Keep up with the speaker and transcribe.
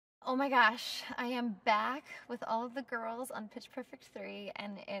Oh my gosh, I am back with all of the girls on Pitch Perfect 3,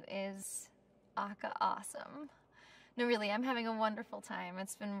 and it is aka awesome. No, really, I'm having a wonderful time.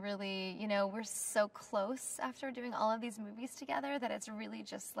 It's been really, we're so close after doing all of these movies together that it's really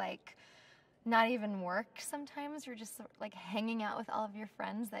just like not even work sometimes. You're just like hanging out with all of your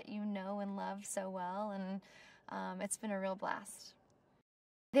friends that you know and love so well, and it's been a real blast.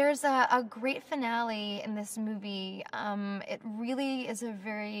 There's a great finale in this movie. It really is a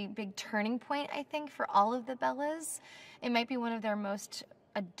very big turning point, I think, for all of the Bellas. It might be one of their most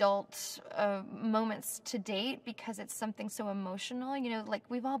adult moments to date because it's something so emotional. Like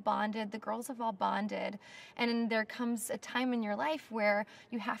we've all bonded, the girls have all bonded, and there comes a time in your life where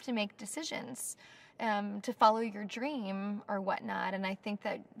you have to make decisions to follow your dream or whatnot. And I think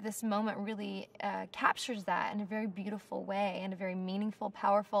that this moment really captures that in a very beautiful way, in a very meaningful,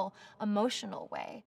 powerful, emotional way.